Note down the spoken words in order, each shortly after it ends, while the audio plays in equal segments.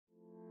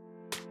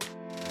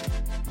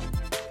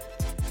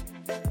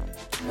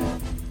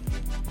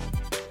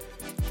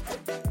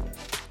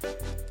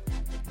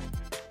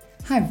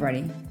Hi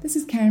everybody, this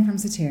is Karen from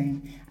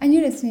Saterian, and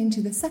you're listening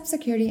to the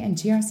Cybersecurity and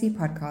GRC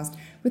podcast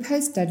with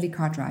host Dudley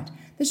Cartwright,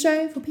 the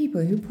show for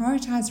people who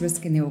prioritize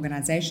risk in their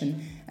organization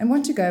and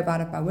want to go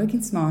about it by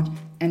working smart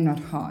and not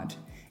hard.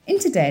 In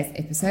today's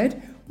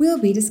episode, we'll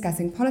be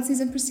discussing policies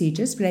and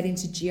procedures relating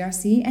to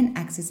GRC and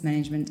access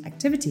management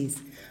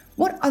activities.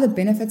 What are the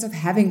benefits of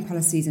having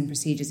policies and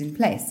procedures in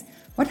place?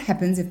 What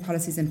happens if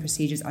policies and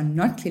procedures are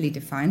not clearly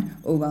defined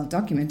or well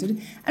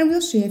documented? And we'll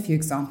share a few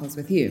examples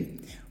with you.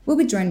 We'll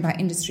be joined by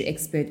industry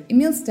expert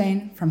Emil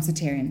Steyn from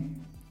Saterian.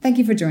 Thank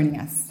you for joining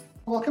us.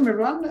 Welcome,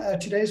 everyone.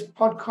 Today's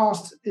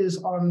podcast is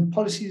on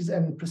policies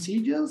and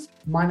procedures.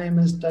 My name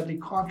is Dudley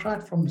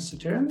Cartwright from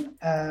Saterian,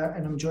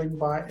 and I'm joined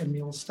by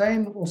Emil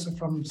Steyn, also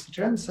from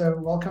Saterian. So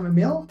welcome,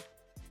 Emil.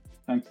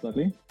 Thanks,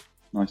 Dudley.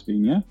 Nice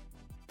being here.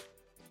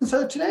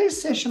 So today's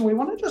session, we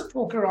want to just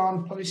talk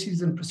around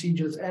policies and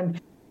procedures.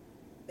 And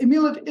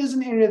Emil, it is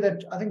an area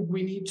that I think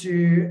we need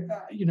to,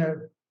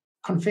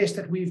 confess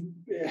that we've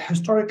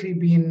historically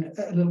been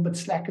a little bit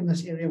slack in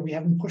this area. We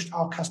haven't pushed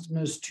our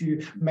customers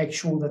to make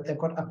sure that they've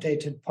got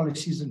updated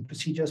policies and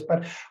procedures,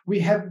 but we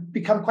have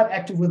become quite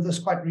active with this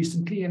quite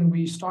recently, and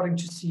we're starting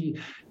to see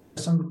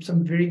some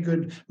very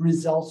good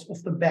results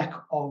off the back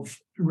of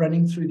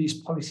running through these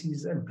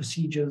policies and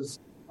procedures,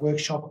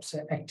 workshops,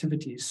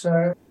 activities.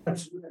 So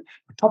it's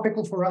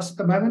topical for us at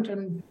the moment,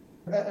 and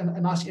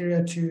a nice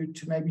area to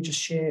maybe just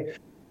share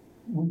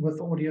with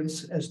the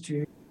audience as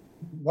to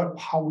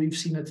how we've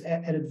seen its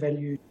added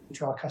value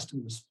to our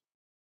customers.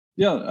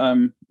 Yeah,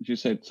 as you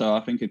said, so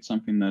I think it's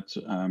something that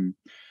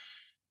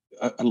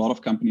a lot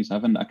of companies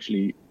haven't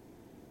actually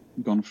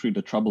gone through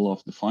the trouble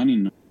of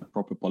defining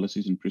proper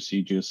policies and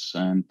procedures.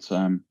 And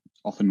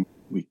often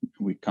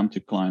we come to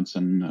clients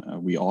and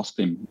we ask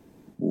them,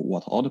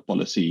 what are the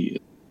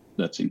policy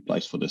that's in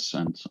place for this?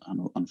 And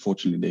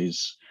unfortunately,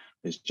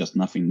 there's just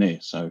nothing there.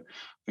 So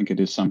I think it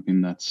is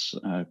something that's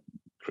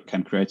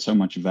can create so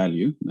much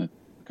value that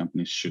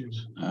companies should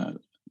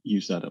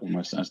use that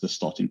almost as the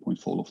starting point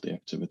for all of their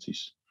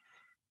activities.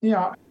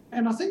 Yeah,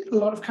 and I think a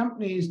lot of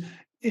companies,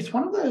 it's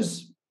one of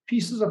those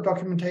pieces of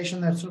documentation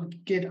that sort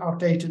of get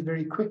outdated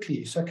very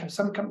quickly. So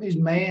some companies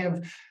may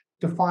have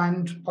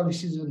defined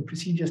policies and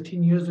procedures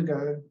 10 years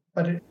ago,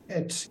 but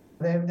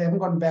they haven't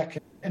gone back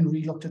and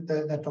re-looked at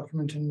that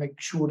document and make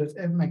sure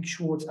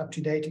it's up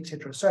to date,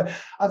 etc. So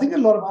I think a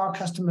lot of our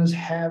customers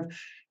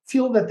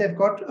feel that they've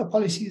got a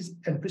policies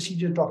and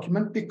procedure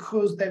document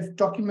because they've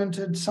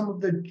documented some of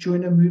the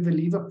joiner mover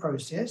leaver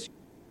process.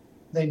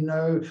 They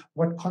know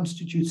what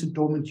constitutes a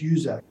dormant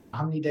user,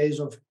 how many days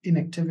of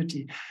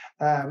inactivity,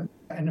 and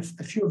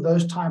a few of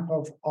those type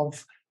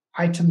of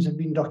items have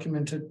been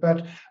documented.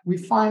 But we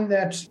find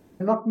that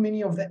not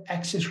many of the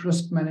access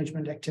risk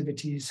management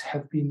activities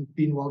have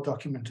been well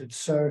documented.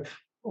 So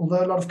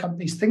although a lot of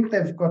companies think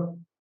they've got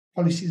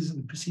policies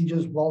and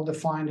procedures well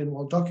defined and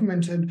well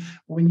documented,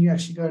 when you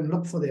actually go and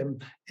look for them,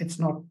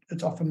 it's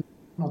often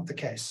not the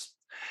case.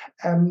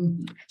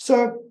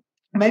 So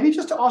maybe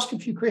just to ask a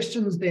few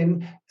questions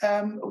then,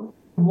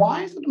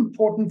 why is it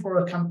important for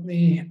a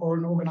company or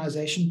an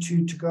organization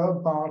to go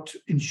about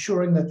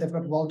ensuring that they've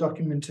got well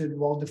documented,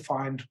 well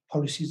defined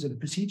policies and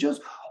procedures?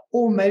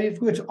 Or maybe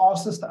if we were to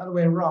ask this the other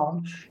way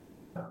around,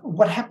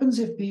 what happens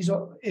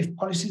if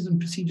policies and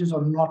procedures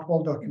are not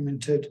well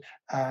documented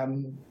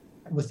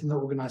within the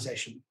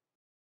organization?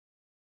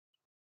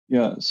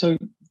 Yeah, so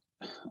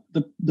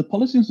the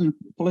policies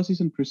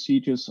and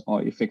procedures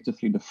are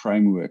effectively the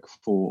framework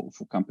for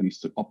companies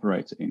to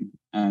operate in.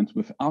 And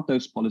without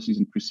those policies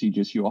and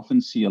procedures, you often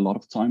see a lot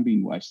of time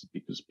being wasted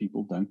because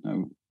people don't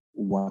know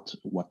what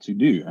to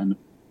do and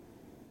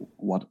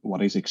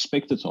what is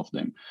expected of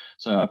them.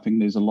 So I think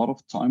there's a lot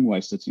of time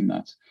wasted in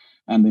that.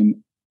 And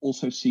then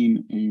also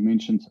seen, you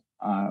mentioned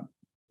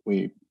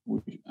where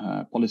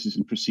policies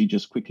and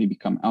procedures quickly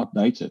become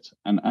outdated.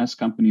 And as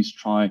companies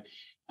try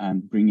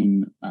and bring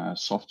in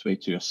software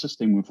to assist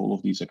them with all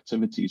of these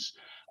activities,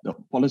 the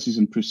policies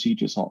and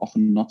procedures are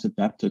often not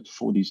adapted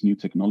for these new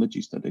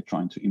technologies that they're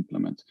trying to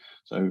implement.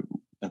 So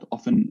that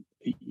often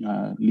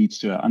leads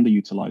to an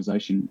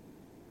underutilization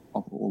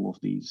of all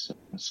of these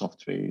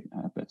software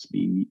that's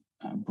being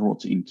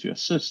brought in to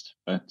assist,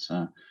 but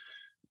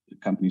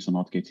companies are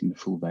not getting the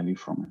full value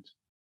from it.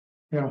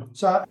 Yeah,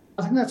 so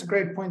I think that's a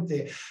great point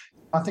there.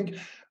 I think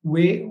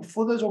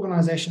for those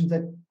organizations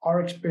that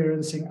are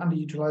experiencing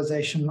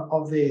underutilization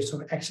of their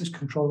sort of access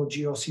control or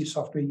GRC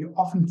software, you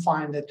often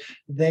find that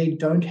they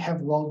don't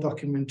have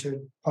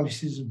well-documented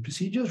policies and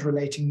procedures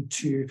relating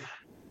to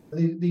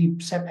the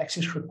SAP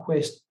access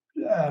request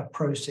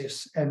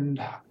process and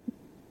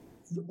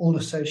all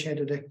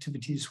associated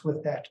activities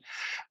with that.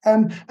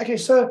 Okay,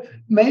 so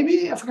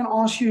maybe if I can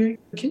ask you,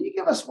 can you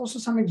give us also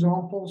some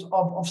examples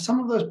of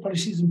some of those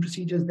policies and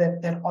procedures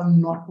that are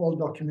not well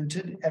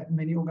documented at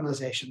many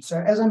organizations? So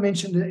as I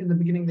mentioned in the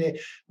beginning there,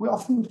 we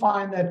often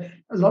find that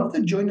a lot of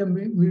the joiner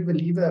mover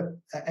leaver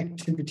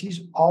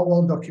activities are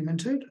well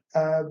documented,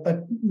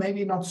 but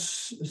maybe not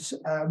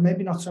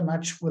so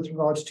much with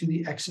regards to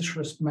the access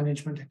risk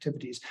management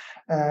activities.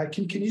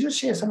 Can you just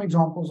share some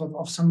examples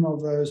of some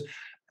of those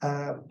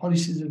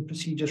policies and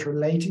procedures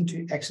relating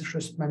to access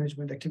risk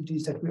management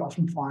activities that we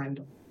often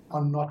find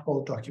are not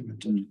well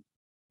documented.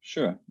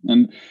 Sure.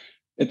 And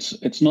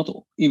it's not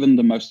even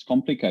the most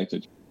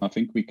complicated. I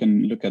think we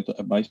can look at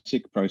a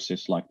basic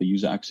process like the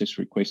user access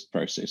request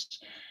process,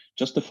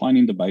 just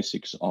defining the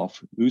basics of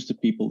who's the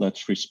people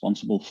that's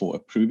responsible for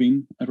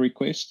approving a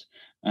request.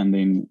 And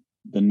then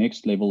the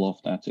next level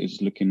of that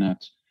is looking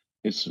at,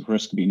 is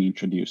risk being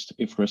introduced?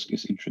 If risk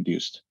is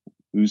introduced,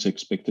 who's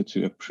expected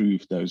to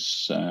approve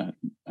those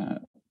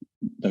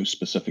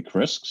specific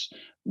risks?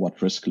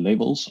 What risk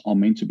levels are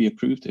meant to be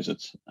approved? Is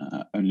it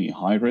only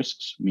high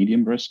risks,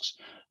 medium risks,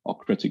 or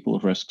critical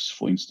risks,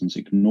 for instance,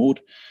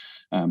 ignored?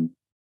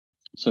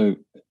 So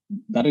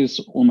that is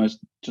almost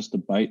just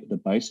the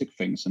basic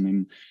things. I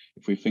mean,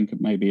 if we think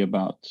maybe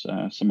about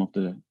some of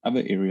the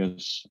other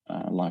areas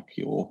like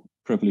your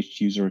privileged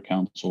user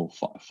accounts or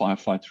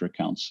firefighter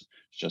accounts,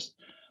 just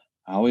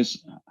how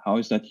is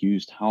that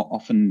used? How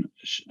often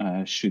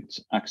should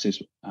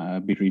access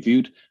be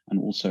reviewed? And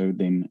also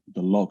then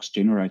the logs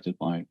generated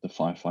by the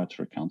firefighter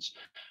accounts.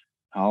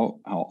 How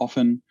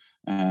often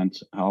and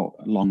how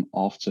long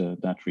after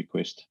that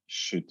request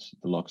should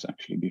the logs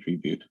actually be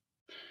reviewed?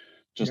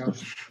 I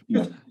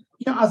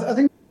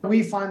think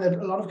we find that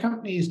a lot of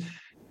companies,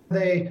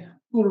 they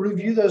will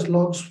review those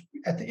logs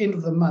at the end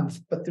of the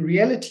month, but the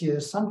reality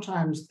is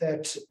sometimes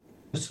that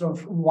sort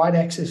of wide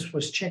access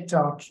was checked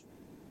out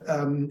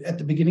at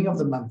the beginning of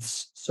the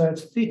month. So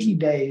it's 30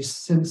 days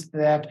since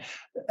that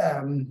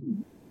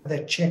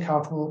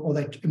checkout or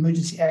that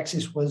emergency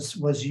access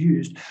was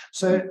used.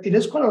 So it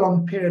is quite a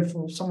long period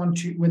for someone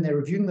to, when they're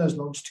reviewing those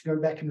logs, to go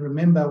back and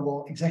remember,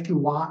 well, exactly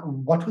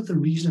what was the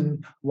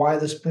reason why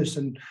this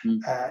person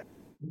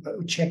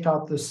checked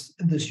out this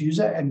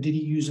user, and did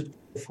he use it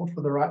for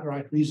the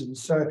right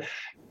reasons? So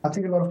I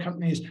think a lot of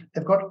companies,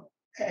 they've got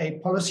a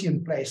policy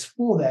in place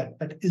for that,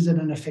 but is it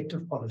an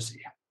effective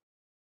policy?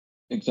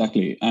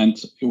 Exactly.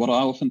 And what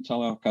I often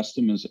tell our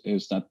customers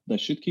is that they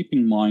should keep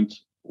in mind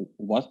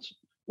what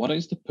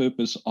is the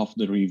purpose of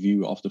the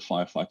review of the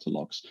firefighter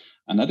logs.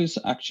 And that is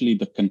actually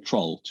the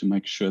control to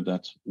make sure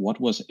that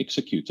what was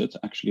executed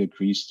actually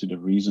agrees to the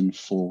reason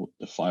for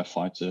the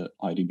firefighter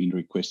ID being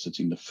requested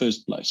in the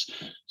first place.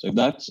 So if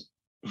that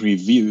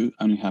review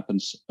only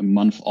happens a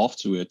month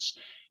afterwards,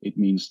 it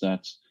means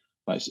that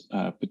by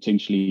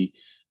potentially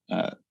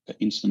an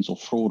instance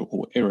of fraud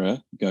or error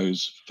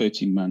goes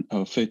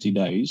 30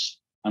 days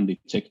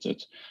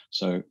undetected.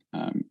 So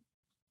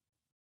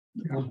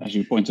as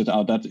you pointed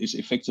out, that is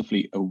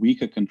effectively a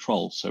weaker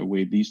control. So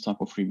where these type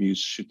of reviews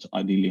should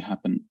ideally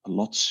happen a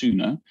lot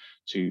sooner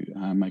to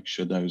make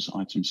sure those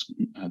items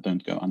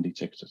don't go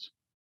undetected.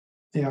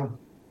 Yeah.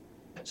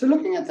 So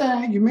looking at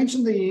that, you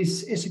mentioned the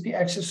SAP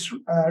access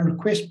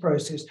request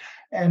process,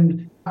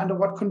 and under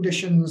what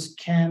conditions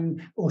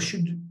can or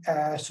should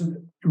sort of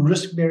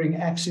risk-bearing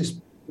access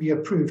be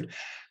approved.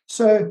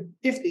 So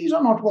if these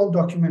are not well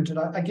documented,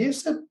 I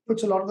guess that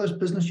puts a lot of those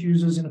business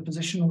users in a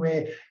position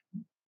where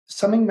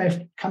something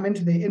may come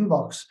into their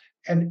inbox,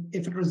 and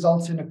if it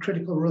results in a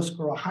critical risk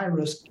or a high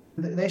risk,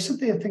 they sit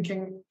there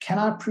thinking, can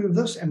I approve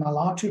this? Am I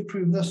allowed to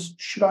approve this?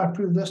 Should I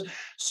approve this?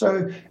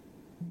 So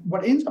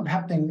what ends up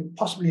happening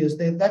possibly is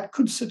that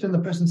could sit in the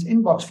person's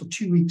inbox for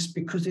 2 weeks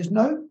because there's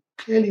no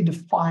clearly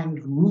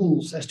defined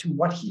rules as to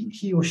what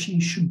he or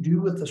she should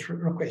do with this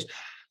request.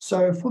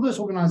 So for those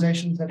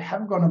organizations that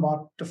have gone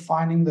about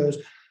defining those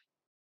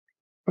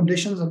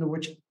conditions under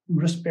which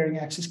risk-bearing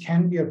access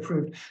can be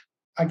approved,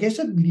 I guess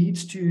it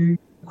leads to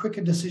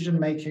quicker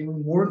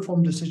decision-making, more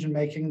informed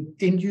decision-making.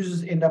 End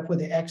users end up with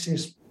the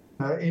access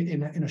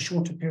in a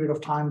shorter period of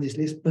time. There's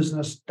less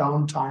business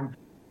downtime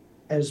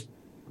because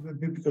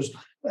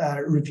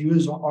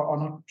reviewers are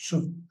not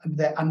sort of,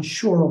 they're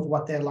unsure of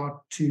what they're allowed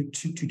to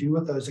do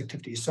with those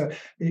activities. So,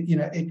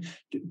 it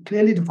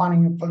clearly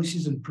defining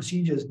policies and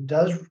procedures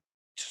does,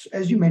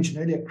 as you mentioned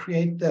earlier,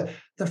 create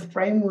the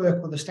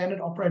framework or the standard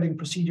operating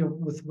procedure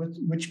with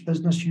which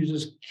business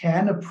users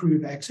can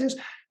approve access,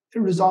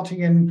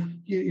 resulting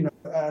in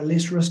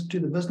less risk to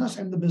the business,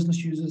 and the business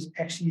users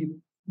actually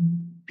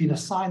been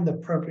assigned the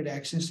appropriate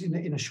access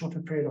in a shorter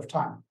period of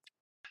time.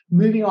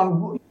 Moving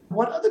on,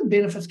 what other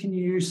benefits can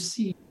you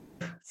see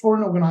for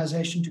an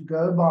organization to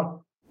go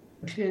about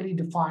clearly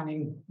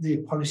defining the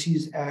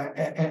policies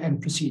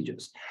and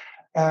procedures?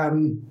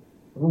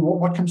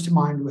 What comes to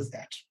mind with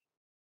that?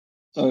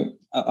 So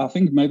I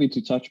think maybe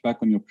to touch back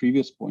on your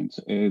previous point,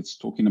 it's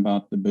talking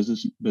about the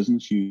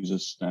business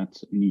users that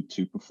need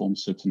to perform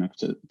certain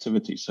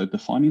activities. So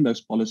defining those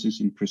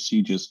policies and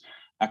procedures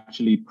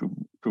actually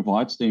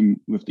provides them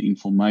with the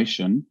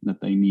information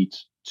that they need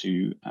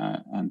to,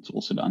 and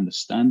also the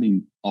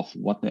understanding of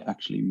what they're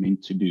actually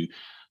meant to do.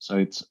 So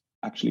it's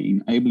actually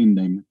enabling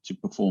them to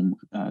perform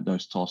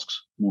those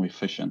tasks more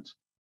efficient.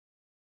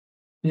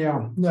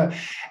 Yeah, no.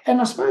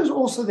 And I suppose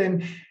also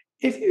then,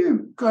 if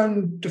you go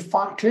and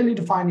clearly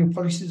define your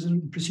policies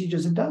and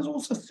procedures, it does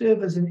also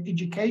serve as an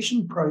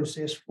education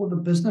process for the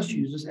business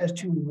users as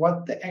to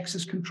what the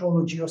access control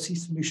or GRC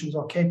solutions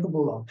are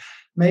capable of.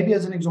 Maybe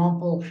as an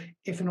example,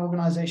 if an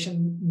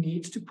organization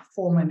needs to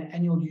perform an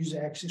annual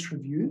user access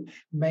review,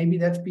 maybe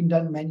that's been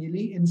done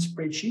manually in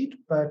spreadsheet,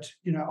 but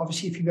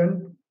obviously if you go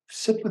and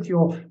sit with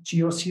your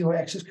GRC or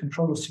access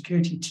control or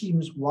security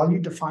teams while you're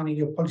defining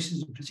your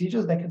policies and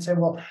procedures, they can say,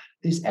 well,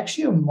 there's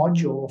actually a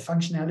module or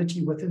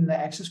functionality within the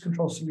access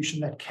control solution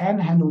that can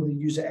handle the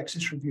user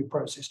access review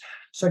process.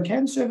 So it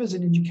can serve as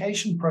an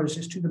education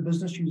process to the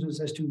business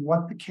users as to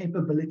what the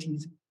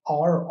capabilities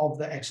are of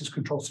the access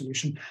control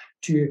solution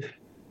to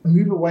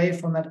move away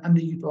from that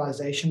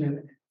underutilization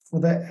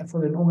and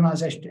for an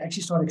organization to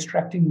actually start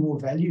extracting more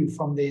value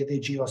from their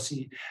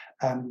GRC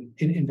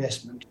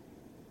investment.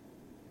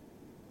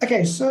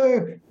 Okay,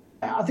 so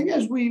I think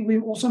as we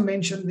also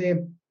mentioned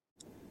there,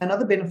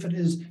 another benefit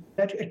is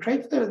that it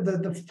creates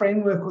the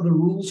framework or the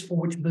rules for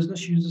which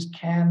business users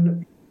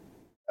can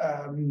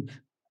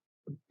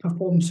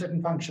perform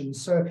certain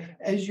functions. So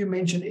as you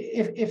mentioned,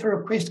 if a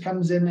request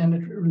comes in and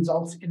it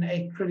results in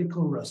a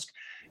critical risk,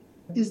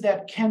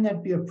 can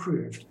that be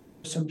approved?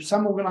 So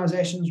some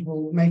organizations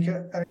will make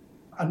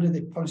under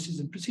their policies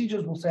and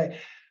procedures will say,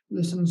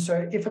 listen,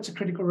 so if it's a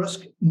critical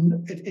risk,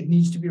 it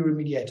needs to be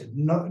remediated.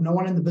 No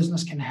one in the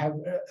business can have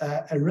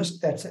a risk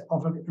that's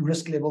of a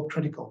risk level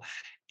critical.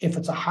 If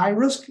it's a high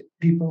risk,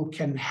 people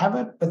can have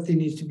it, but there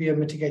needs to be a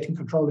mitigating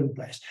control in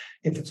place.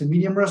 If it's a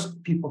medium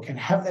risk, people can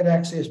have that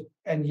access,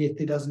 and yet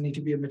there doesn't need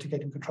to be a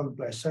mitigating control in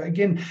place. So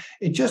again,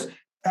 it just,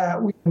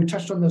 we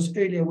touched on this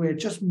earlier, where it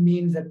just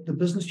means that the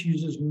business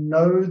users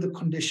know the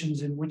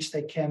conditions in which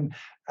they can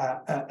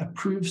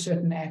approve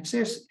certain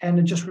access, and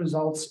it just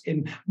results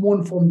in more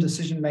informed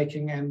decision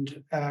making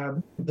and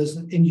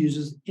business end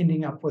users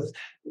ending up with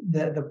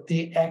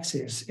their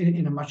access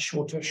in a much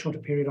shorter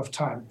period of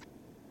time.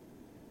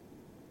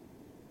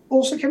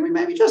 Also, can we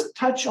maybe just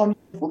touch on,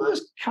 for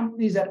those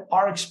companies that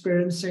are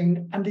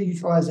experiencing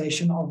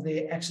underutilization of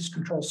their access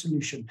control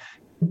solution,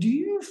 do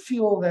you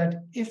feel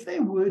that if they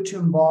were to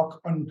embark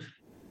on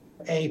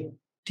a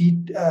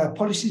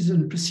policies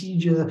and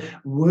procedure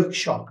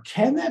workshop,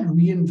 can that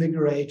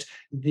reinvigorate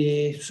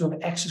their sort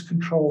of access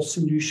control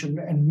solution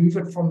and move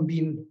it from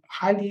being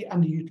highly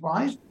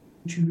underutilized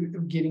to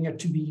getting it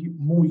to be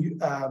more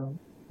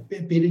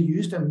better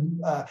used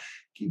and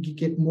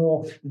get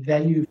more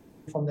value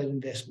from that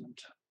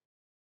investment?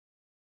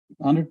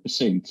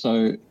 100%.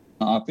 So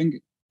I think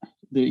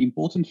the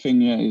important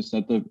thing here is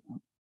that the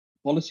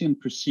policy and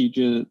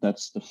procedure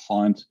that's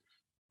defined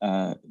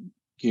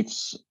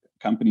gives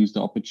companies the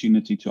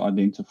opportunity to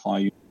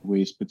identify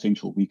where's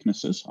potential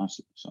weaknesses.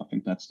 So I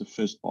think that's the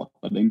first part.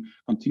 But then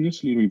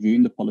continuously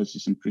reviewing the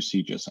policies and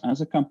procedures. As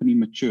a company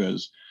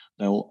matures,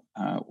 they'll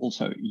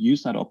also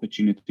use that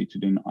opportunity to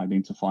then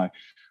identify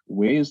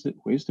where's the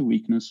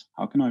weakness,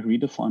 how can I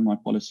redefine my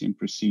policy and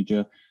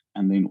procedure,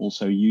 and then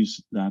also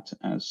use that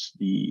as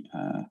the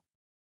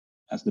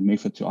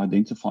method to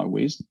identify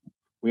where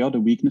are the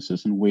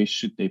weaknesses and where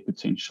should their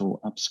potential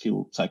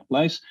upskill take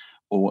place,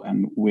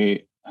 and where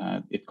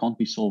it can't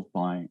be solved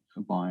by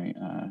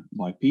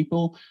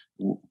people.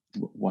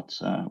 What's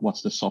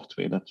the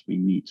software that we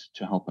need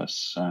to help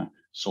us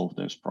solve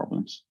those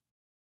problems?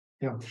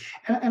 Yeah,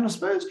 and I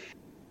suppose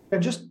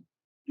just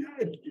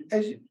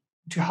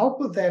to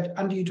help with that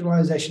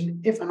underutilization,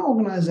 if an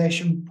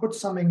organization puts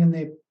something in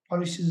their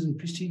policies and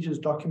procedures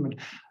document,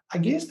 I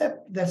guess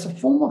that's a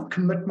form of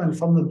commitment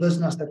from the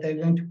business that they're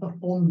going to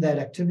perform that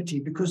activity,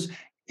 because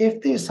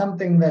if there's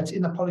something that's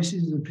in the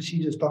policies and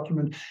procedures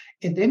document,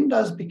 it then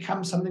does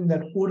become something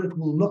that audit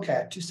will look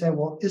at to say,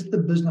 well, is the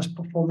business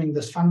performing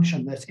this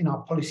function that's in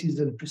our policies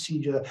and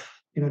procedure,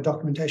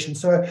 documentation?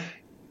 So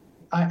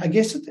I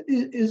guess it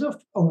is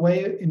a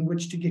way in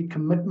which to get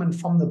commitment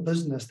from the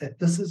business that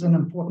this is an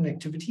important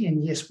activity,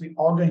 and yes, we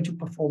are going to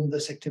perform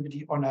this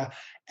activity on an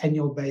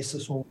annual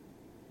basis, or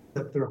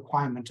that the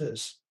requirement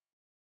is.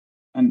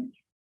 And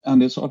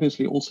it's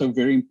obviously also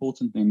very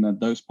important then that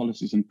those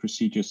policies and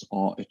procedures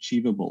are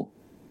achievable.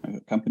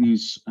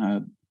 Companies,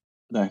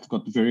 they've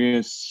got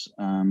various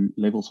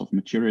levels of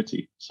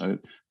maturity. So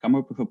come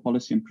up with a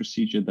policy and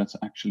procedure that's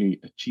actually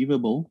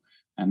achievable.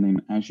 And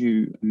then as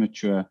you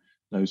mature,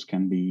 those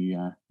can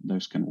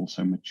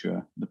also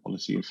mature. The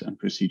policies and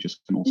procedures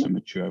can also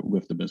mature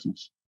with the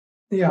business.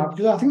 Yeah,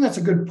 because I think that's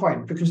a good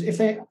point, because if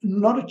they're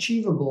not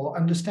achievable,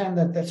 understand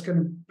that that's going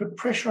to put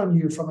pressure on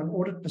you from an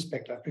audit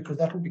perspective, because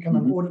that will become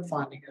an audit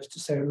finding as to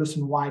say,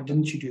 listen, why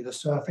didn't you do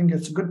this? So I think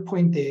it's a good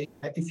point there.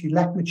 If you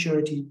lack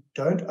maturity,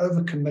 don't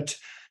overcommit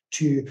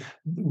to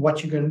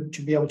what you're going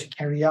to be able to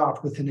carry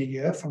out within a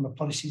year from a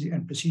policy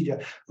and procedure.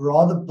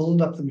 Rather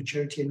build up the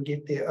maturity and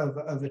get there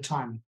over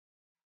time.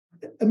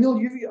 Emil,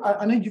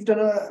 I know you've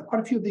done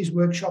quite a few of these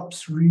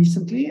workshops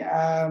recently.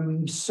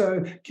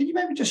 So can you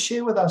maybe just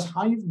share with us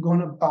how you've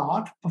gone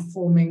about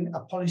performing a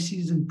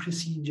policies and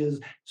procedures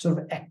sort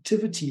of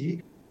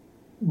activity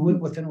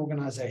with an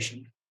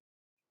organization?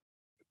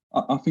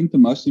 I think the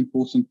most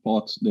important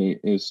part there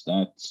is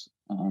that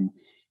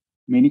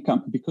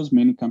because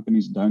many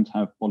companies don't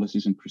have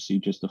policies and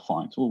procedures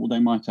defined, or they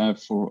might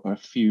have for a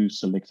few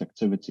select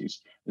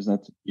activities, is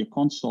that you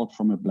can't start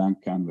from a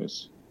blank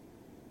canvas.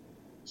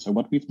 So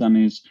what we've done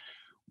is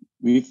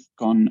we've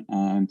gone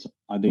and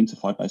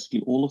identified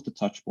basically all of the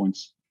touch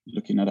points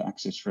looking at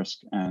access risk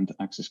and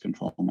access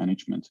control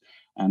management,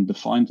 and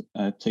defined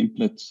a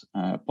template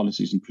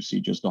policies and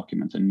procedures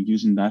document, and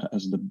using that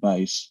as the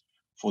base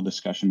for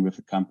discussion with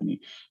a company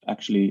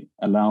actually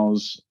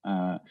allows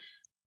a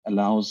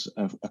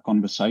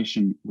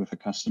conversation with a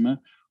customer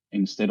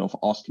instead of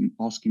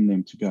asking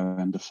them to go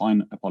and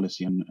define a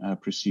policy and a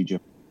procedure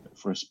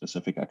for a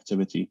specific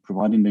activity,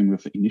 providing them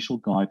with initial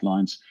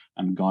guidelines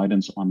and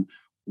guidance on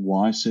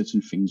why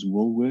certain things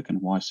will work and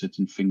why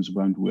certain things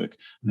won't work,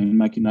 and then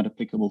making that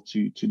applicable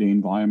to the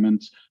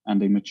environment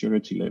and the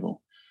maturity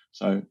level.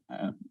 So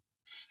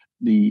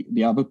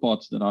the other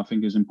part that I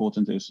think is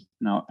important is,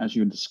 now as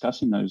you're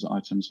discussing those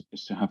items,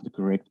 is to have the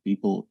correct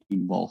people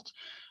involved.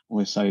 I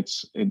always say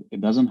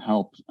it doesn't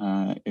help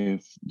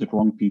if the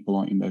wrong people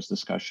are in those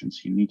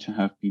discussions. You need to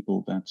have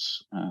people that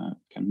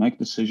can make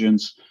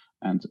decisions,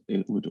 and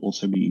it would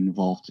also be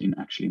involved in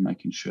actually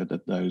making sure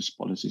that those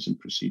policies and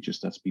procedures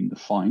that's been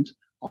defined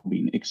are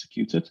being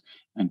executed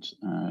and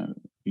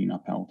being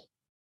upheld.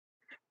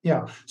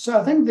 Yeah, so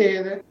I think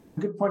a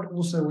good point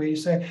also where you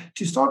say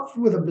to start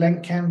with a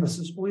blank canvas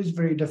is always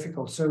very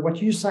difficult. So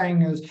what you're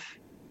saying is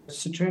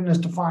Centurion has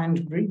defined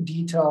very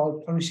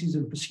detailed policies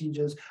and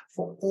procedures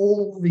for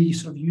all the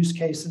sort of use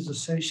cases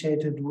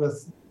associated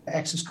with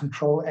access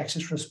control,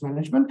 access risk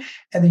management,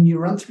 and then you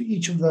run through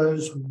each of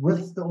those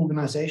with the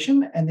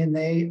organization, and then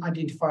they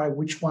identify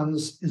which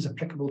ones is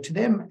applicable to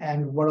them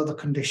and what are the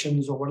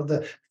conditions or what are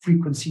the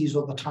frequencies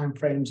or the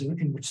timeframes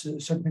in which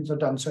certain things are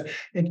done. So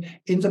it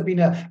ends up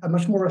being a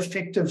much more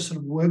effective sort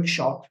of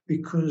workshop,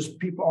 because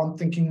people aren't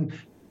thinking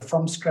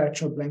from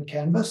scratch or blank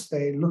canvas.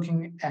 They're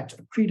looking at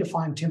a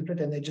predefined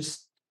template and they're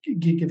just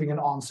giving an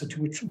answer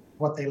to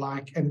what they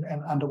like and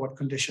under what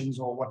conditions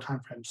or what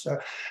timeframes. So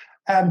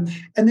and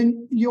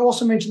then you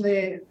also mentioned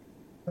there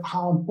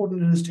how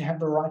important it is to have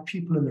the right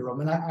people in the room.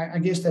 And I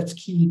guess that's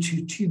key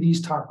to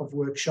these type of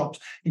workshops.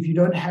 If you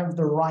don't have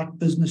the right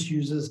business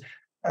users,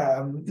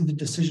 the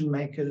decision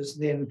makers,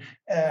 then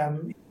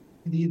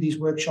these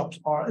workshops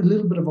are a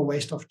little bit of a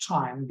waste of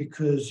time,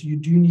 because you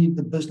do need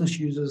the business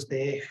users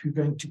there who are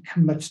going to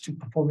commit to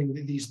performing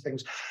these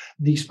things,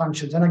 these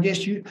functions. And I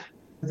guess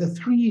the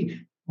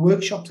 3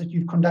 workshops that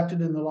you've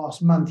conducted in the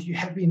last month, you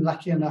have been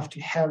lucky enough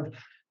to have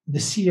the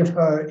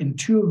CFO in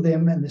 2 of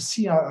them and the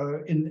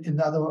CIO in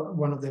the other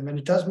one of them. And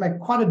it does make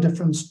quite a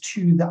difference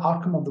to the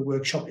outcome of the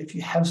workshop if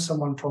you have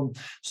someone from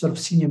sort of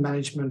senior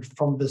management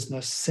from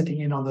business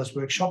sitting in on those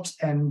workshops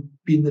and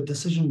being the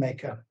decision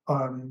maker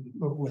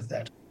with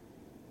that.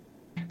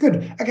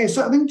 Good. Okay,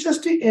 so I think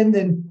just to end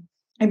then,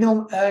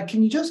 Emil,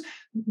 can you just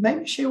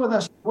maybe share with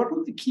us what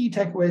would the key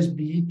takeaways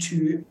be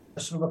to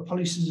sort of a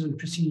policies and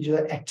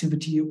procedure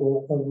activity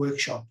or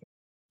workshop?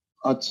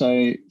 I'd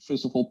say,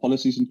 first of all,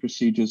 policies and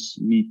procedures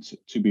need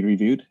to be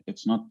reviewed.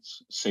 It's not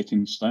set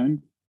in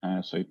stone,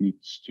 so it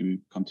needs to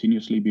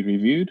continuously be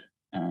reviewed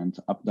and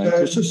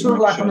updated. So sort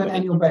of like on an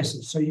annual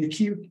basis. So you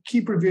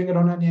keep reviewing it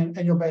on an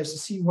annual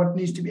basis, see what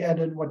needs to be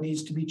added, what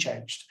needs to be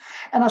changed.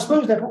 And I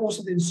suppose that will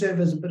also then serve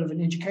as a bit of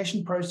an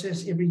education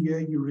process. Every year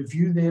you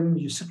review them,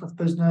 you sit with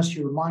business,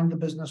 you remind the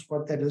business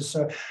what that is.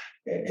 So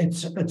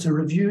it's a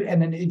review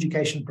and an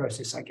education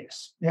process, I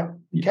guess. Yeah.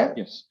 Okay.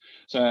 Yes.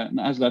 So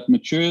as that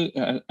matures,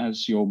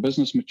 as your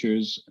business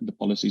matures, the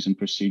policies and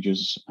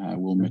procedures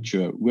will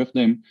mature with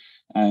them.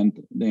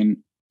 And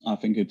then I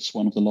think it's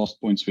one of the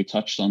last points we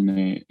touched on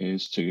there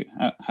is to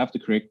have the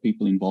correct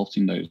people involved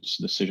in those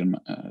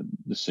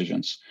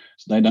decisions.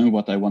 So they know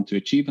what they want to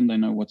achieve and they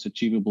know what's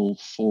achievable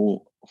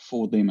for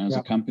them as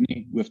a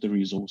company with the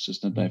resources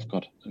that they've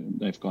got.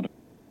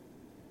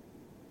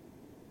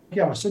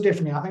 Yeah, so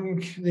definitely, I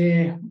think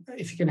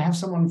if you can have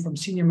someone from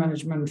senior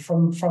management,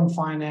 from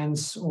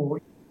finance,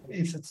 or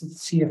if it's the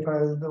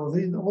CFO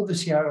or the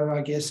CIO,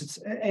 I guess it's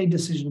a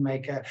decision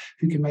maker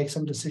who can make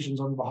some decisions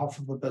on behalf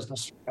of the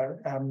business.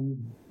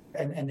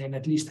 And then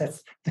at least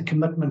that's the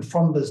commitment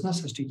from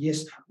business as to,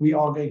 yes, we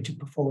are going to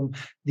perform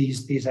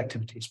these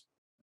activities.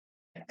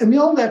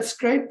 Emil, that's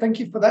great. Thank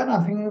you for that.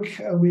 I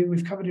think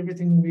we've covered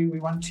everything we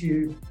want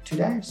to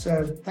today.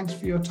 So thanks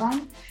for your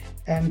time.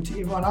 And to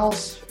everyone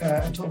else,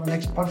 until the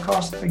next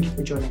podcast, thank you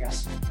for joining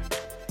us.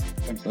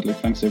 Thanks, Dudley.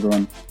 Thanks,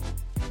 everyone.